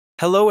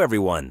Hello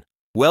everyone,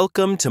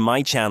 welcome to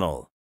my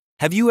channel.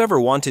 Have you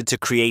ever wanted to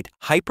create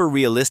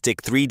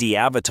hyper-realistic 3D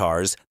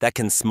avatars that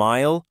can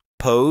smile,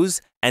 pose,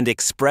 and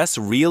express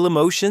real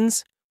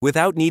emotions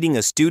without needing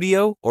a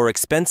studio or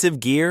expensive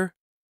gear?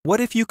 What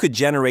if you could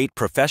generate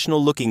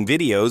professional-looking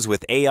videos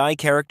with AI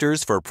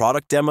characters for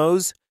product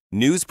demos,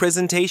 news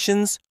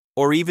presentations,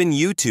 or even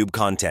YouTube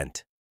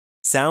content?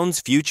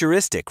 Sounds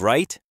futuristic,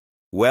 right?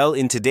 Well,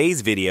 in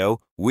today's video,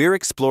 we're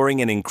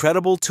exploring an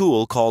incredible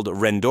tool called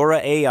Rendora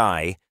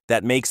AI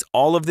that makes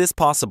all of this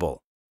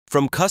possible.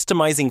 From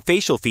customizing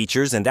facial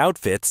features and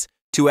outfits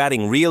to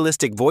adding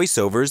realistic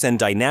voiceovers and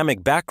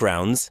dynamic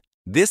backgrounds,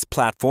 this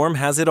platform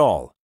has it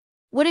all.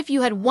 What if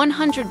you had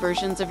 100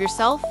 versions of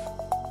yourself?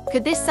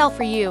 Could they sell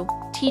for you,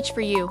 teach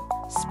for you,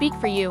 speak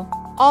for you,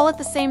 all at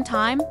the same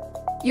time?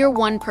 You're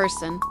one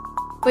person,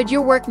 but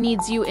your work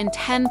needs you in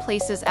 10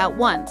 places at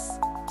once.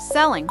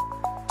 Selling,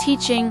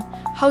 teaching,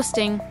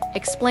 hosting,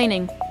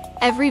 explaining.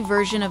 Every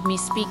version of me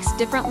speaks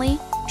differently,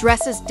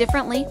 dresses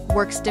differently,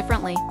 works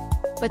differently.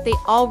 But they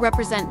all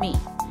represent me,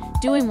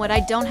 doing what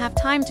I don't have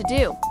time to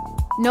do.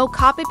 No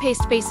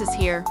copy-paste basis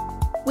here.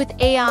 With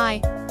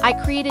AI, I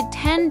created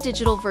 10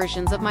 digital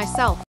versions of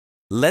myself.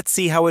 Let's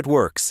see how it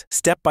works,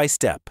 step by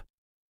step.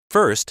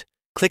 First,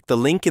 click the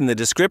link in the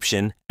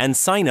description and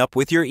sign up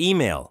with your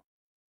email.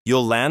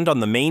 You'll land on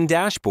the main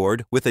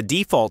dashboard with a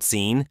default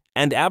scene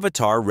and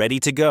avatar ready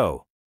to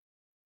go.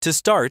 To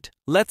start,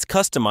 let's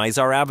customize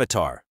our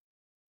avatar.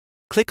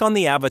 Click on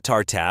the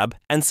Avatar tab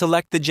and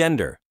select the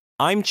gender.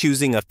 I'm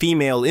choosing a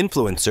female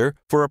influencer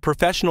for a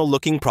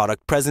professional-looking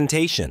product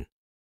presentation.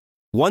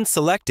 Once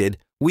selected,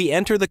 we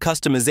enter the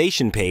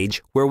customization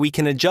page where we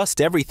can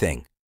adjust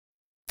everything: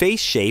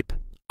 face shape,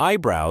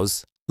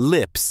 eyebrows,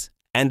 lips,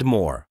 and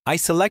more. I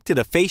selected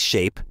a face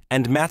shape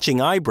and matching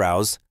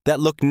eyebrows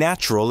that look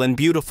natural and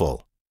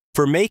beautiful.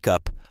 For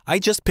makeup, I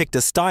just picked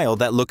a style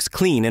that looks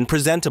clean and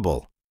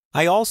presentable.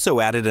 I also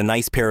added a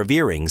nice pair of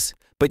earrings,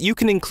 but you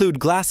can include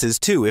glasses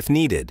too if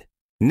needed.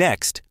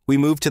 Next, we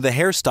move to the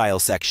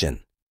hairstyle section.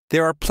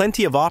 There are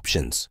plenty of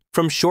options,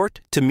 from short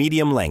to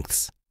medium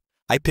lengths.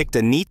 I picked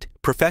a neat,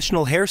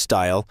 professional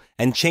hairstyle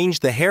and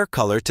changed the hair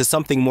color to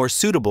something more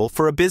suitable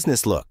for a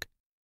business look.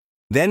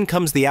 Then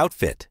comes the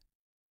outfit.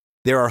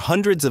 There are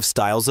hundreds of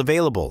styles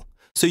available,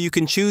 so you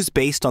can choose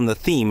based on the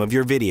theme of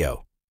your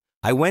video.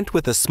 I went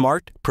with a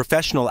smart,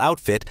 professional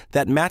outfit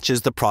that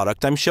matches the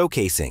product I'm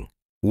showcasing.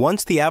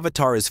 Once the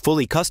avatar is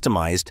fully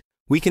customized,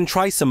 we can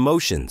try some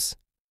motions.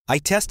 I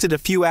tested a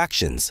few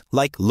actions,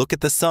 like look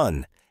at the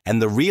sun,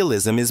 and the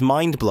realism is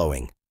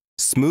mind-blowing.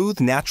 Smooth,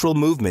 natural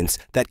movements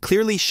that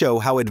clearly show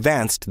how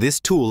advanced this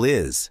tool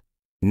is.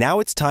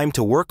 Now it's time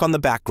to work on the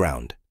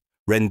background.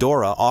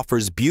 Rendora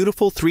offers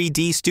beautiful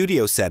 3D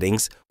studio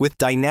settings with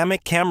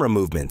dynamic camera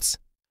movements.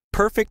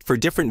 Perfect for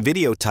different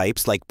video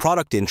types like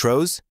product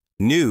intros,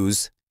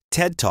 news,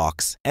 TED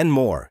Talks, and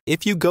more.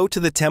 If you go to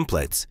the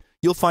templates,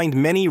 you'll find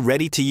many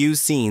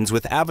ready-to-use scenes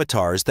with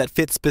avatars that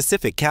fit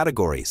specific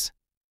categories.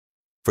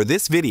 For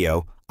this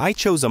video, I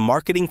chose a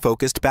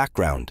marketing-focused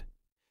background.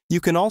 You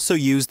can also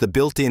use the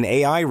built-in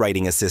AI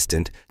writing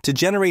assistant to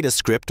generate a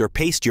script or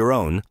paste your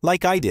own,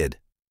 like I did.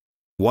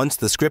 Once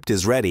the script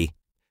is ready,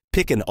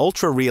 pick an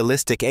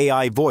ultra-realistic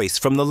AI voice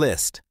from the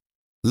list.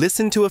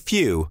 Listen to a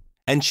few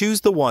and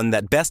choose the one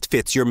that best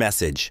fits your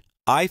message.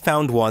 I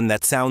found one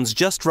that sounds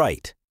just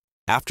right.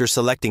 After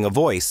selecting a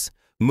voice,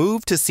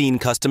 move to scene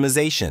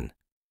customization.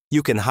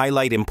 You can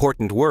highlight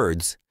important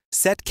words,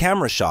 set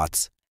camera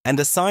shots, and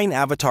assign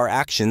avatar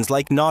actions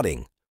like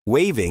nodding,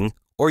 waving,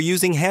 or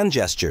using hand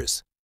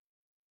gestures.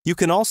 You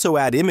can also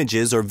add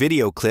images or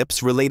video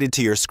clips related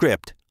to your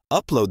script,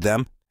 upload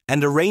them,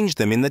 and arrange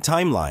them in the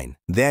timeline.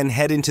 Then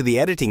head into the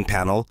editing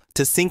panel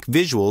to sync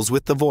visuals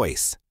with the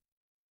voice.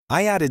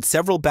 I added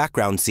several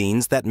background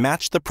scenes that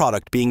match the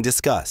product being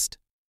discussed.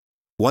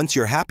 Once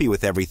you're happy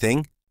with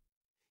everything,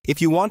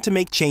 if you want to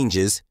make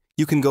changes,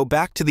 you can go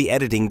back to the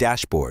editing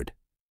dashboard.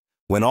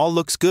 When all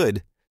looks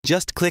good,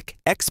 just click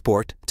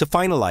Export to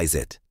finalize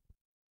it.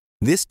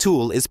 This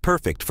tool is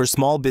perfect for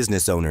small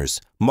business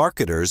owners,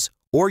 marketers,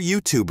 or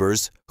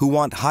YouTubers who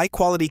want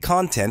high-quality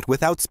content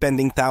without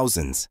spending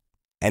thousands.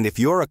 And if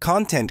you're a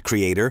content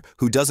creator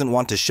who doesn't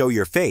want to show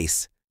your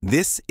face,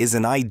 this is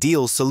an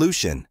ideal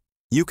solution.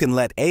 You can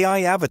let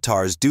AI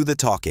avatars do the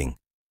talking.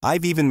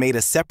 I've even made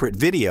a separate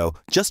video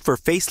just for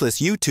faceless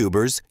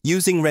YouTubers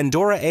using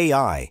Rendora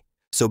AI.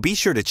 So be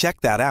sure to check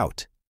that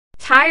out.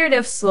 Tired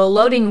of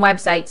slow-loading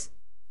websites?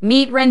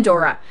 Meet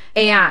Rendora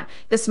AI,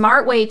 the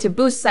smart way to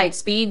boost site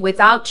speed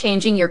without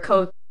changing your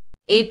code.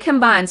 It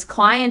combines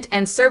client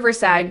and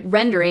server-side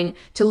rendering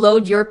to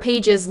load your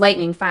pages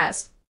lightning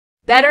fast.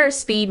 Better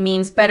speed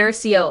means better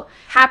SEO,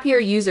 happier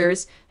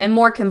users, and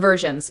more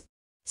conversions.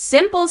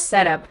 Simple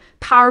setup,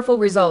 powerful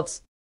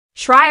results.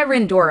 Try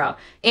Rendora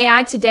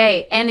AI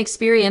today and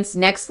experience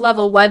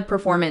next-level web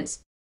performance.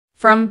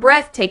 From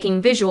breathtaking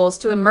visuals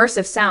to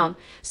immersive sound,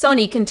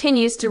 Sony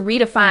continues to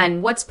redefine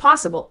what's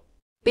possible.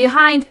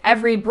 Behind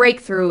every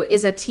breakthrough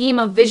is a team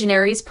of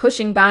visionaries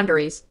pushing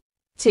boundaries.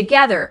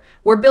 Together,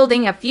 we're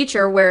building a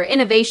future where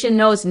innovation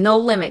knows no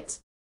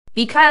limits.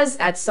 Because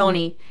at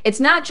Sony, it's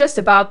not just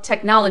about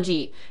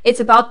technology, it's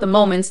about the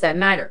moments that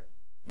matter.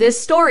 The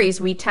stories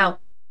we tell,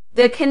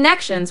 the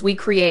connections we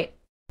create.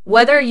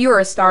 Whether you're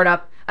a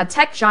startup, a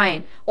tech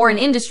giant, or an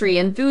industry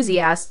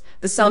enthusiast,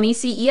 the Sony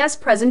CES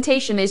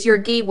presentation is your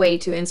gateway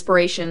to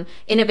inspiration,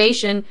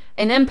 innovation,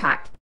 and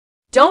impact.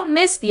 Don't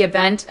miss the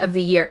event of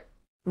the year.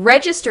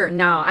 Register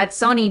now at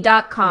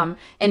sony.com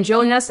and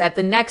join us at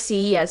the next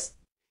CES.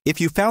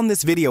 If you found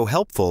this video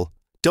helpful,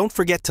 don't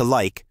forget to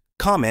like,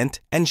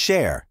 comment, and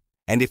share.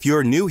 And if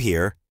you're new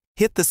here,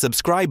 hit the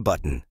subscribe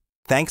button.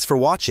 Thanks for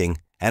watching,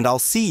 and I'll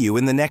see you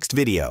in the next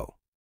video.